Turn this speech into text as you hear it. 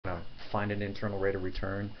find an internal rate of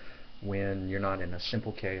return when you're not in a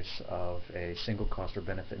simple case of a single cost or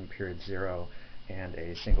benefit in period 0 and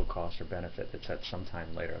a single cost or benefit that's at some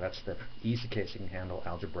time later. That's the easy case you can handle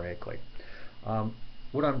algebraically.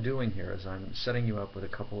 What I'm doing here is I'm setting you up with a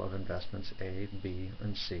couple of investments, A, B,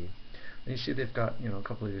 and C. And you see they've got a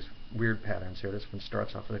couple of these weird patterns here. This one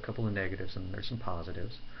starts off with a couple of negatives, and there's some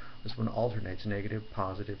positives. This one alternates negative,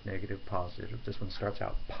 positive, negative, positive. This one starts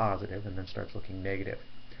out positive and then starts looking negative.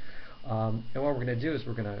 And what we're going to do is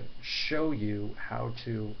we're going to show you how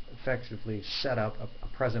to effectively set up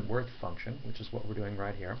a present worth function, which is what we're doing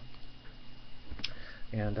right here.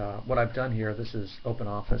 And what I've done here, this is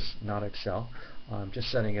OpenOffice, not Excel. I'm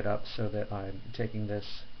just setting it up so that I'm taking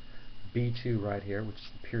this B2 right here, which is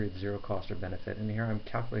the period 0 cost or benefit, and here I'm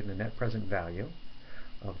calculating the net present value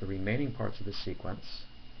of the remaining parts of the sequence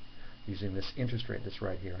using this interest rate that's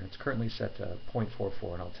right here. And it's currently set to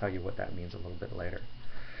 0.44, and I'll tell you what that means a little bit later.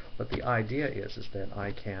 But the idea is that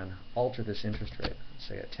I can alter this interest rate,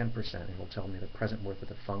 say at 10%, and it will tell me the present worth of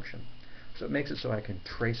the function. So it makes it so I can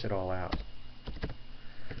trace it all out.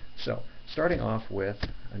 So starting off with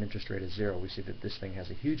an interest rate of 0, we see that this thing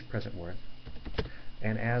has a huge present worth.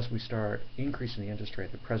 And as we start increasing the interest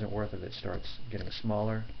rate, the present worth of it starts getting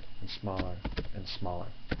smaller and smaller and smaller.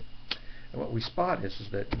 And what we spot is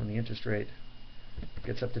that when the interest rate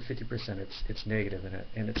gets up to 50%, it's negative,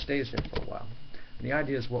 and it stays there for a while. And the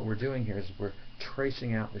idea is what we're doing here is we're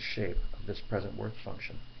tracing out the shape of this present worth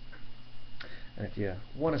function. And if you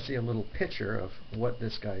want to see a little picture of what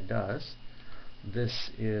this guy does, this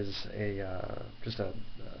is just a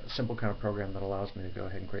simple kind of program that allows me to go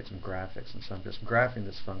ahead and create some graphics. And so I'm just graphing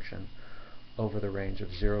this function over the range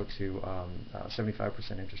of 0 to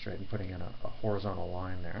 75% interest rate and putting in a horizontal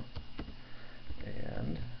line there.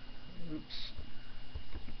 And, oops,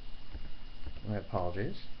 my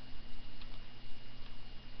apologies.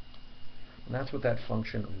 And that's what that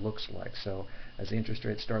function looks like. So as the interest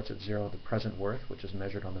rate starts at 0, the present worth, which is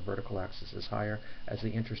measured on the vertical axis, is higher. As the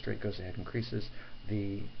interest rate goes ahead and increases,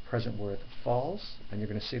 the present worth falls, and you're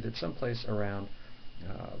going to see that someplace around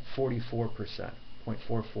 44%,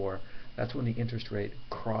 0.44, that's when the interest rate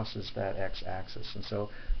crosses that x-axis. And so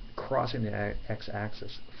crossing the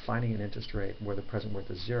x-axis, finding an interest rate where the present worth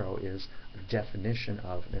is 0 is the definition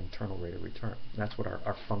of an internal rate of return. And that's what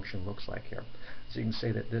our function looks like here. So you can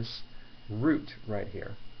say that this root right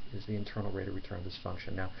here is the internal rate of return of this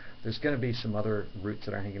function. Now, there's going to be some other roots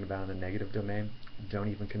that are hanging about in the negative domain. Don't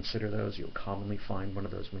even consider those. You'll commonly find one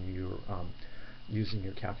of those when you're using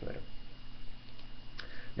your calculator.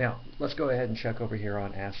 Now, let's go ahead and check over here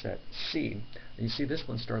on asset C. And you see this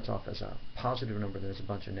one starts off as a positive number, there's a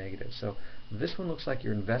bunch of negatives. So this one looks like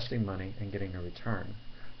you're investing money and getting a return.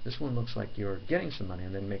 This one looks like you're getting some money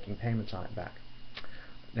and then making payments on it back.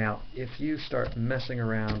 Now, if you start messing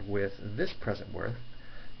around with this present worth,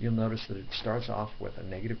 you'll notice that it starts off with a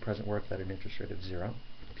negative present worth at an interest rate of 0.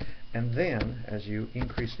 And then, as you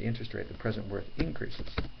increase the interest rate, the present worth increases.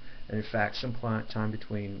 And in fact, sometime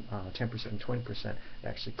between 10% and 20%, it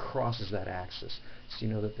actually crosses that axis. So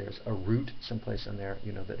you know that there's a root someplace in there.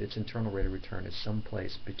 You know that its internal rate of return is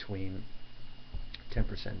someplace between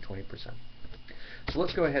 10% and 20%. So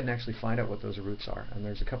let's go ahead and actually find out what those roots are. And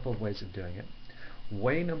there's a couple of ways of doing it.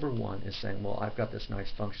 Way number one is saying, well, I've got this nice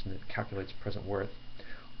function that calculates present worth.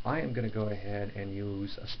 I am going to go ahead and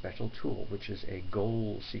use a special tool, which is a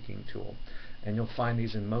goal-seeking tool. And you'll find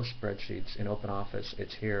these in most spreadsheets. In OpenOffice,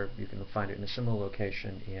 it's here. You can find it in a similar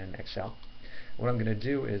location in Excel. What I'm going to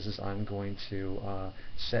do is I'm going to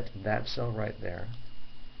set that cell right there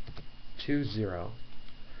to 0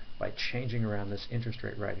 by changing around this interest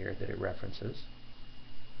rate right here that it references.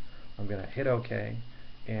 I'm going to hit OK,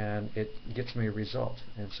 and it gets me a result.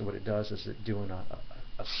 And so what it does is it's doing a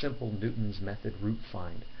simple Newton's method root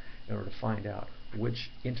find in order to find out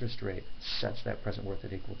which interest rate sets that present worth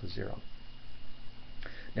at equal to 0.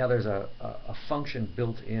 Now there's a function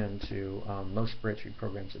built into most spreadsheet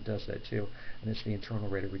programs that does that too, and it's the internal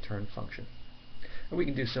rate of return function. And we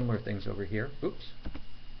can do similar things over here. Oops.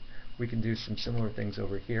 We can do some similar things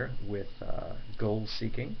over here with goal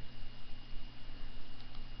seeking,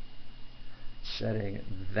 setting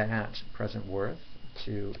that present worth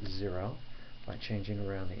to 0 by changing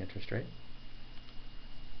around the interest rate.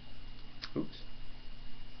 Oops.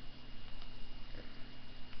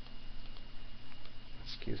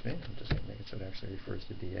 Excuse me, I'm just going to make it so it actually refers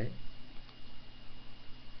to D8.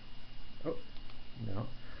 Oh,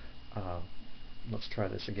 no. Let's try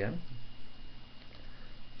this again.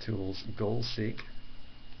 Tools, goal seek.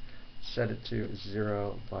 Set it to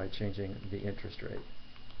 0 by changing the interest rate.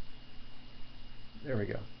 There we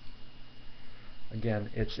go. Again,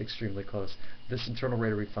 it's extremely close. This internal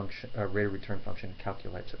rate of return function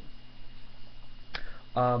calculates it.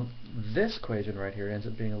 This equation right here ends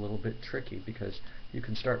up being a little bit tricky because you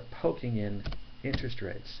can start poking in interest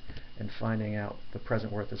rates and finding out the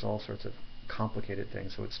present worth is all sorts of complicated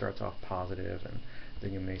things. So it starts off positive, and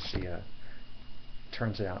then you may see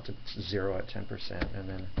turns out to 0 at 10%, and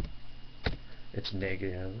then it's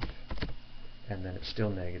negative, and then it's still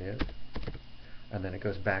negative, and then it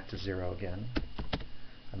goes back to 0 again,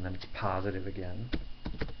 and then it's positive again,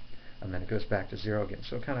 and then it goes back to 0 again.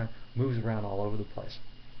 So it kind of moves around all over the place.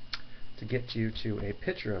 To get you to a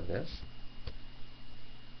picture of this,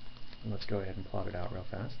 let's go ahead and plot it out real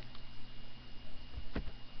fast.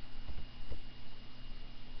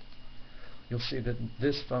 You'll see that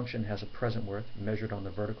this function has a present worth measured on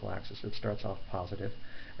the vertical axis. It starts off positive,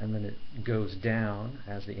 and then it goes down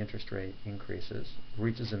as the interest rate increases,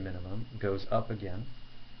 reaches a minimum, goes up again,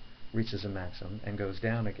 reaches a maximum, and goes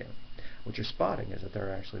down again. What you're spotting is that there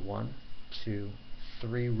are actually 1, 2,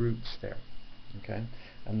 3 roots there. Okay,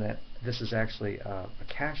 and that this is actually a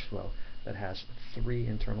cash flow that has 3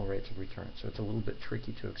 internal rates of return. So it's a little bit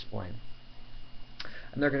tricky to explain.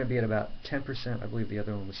 And they're going to be at about 10%. I believe the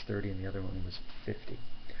other one was 30 and the other one was 50.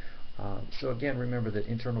 So again, remember that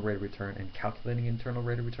internal rate of return and calculating internal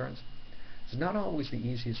rate of returns is not always the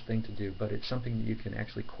easiest thing to do, but it's something that you can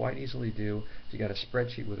actually quite easily do if you got a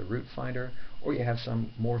spreadsheet with a root finder, or you have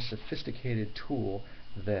some more sophisticated tool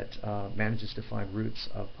that manages to find roots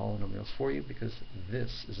of polynomials for you, because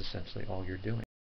this is essentially all you're doing.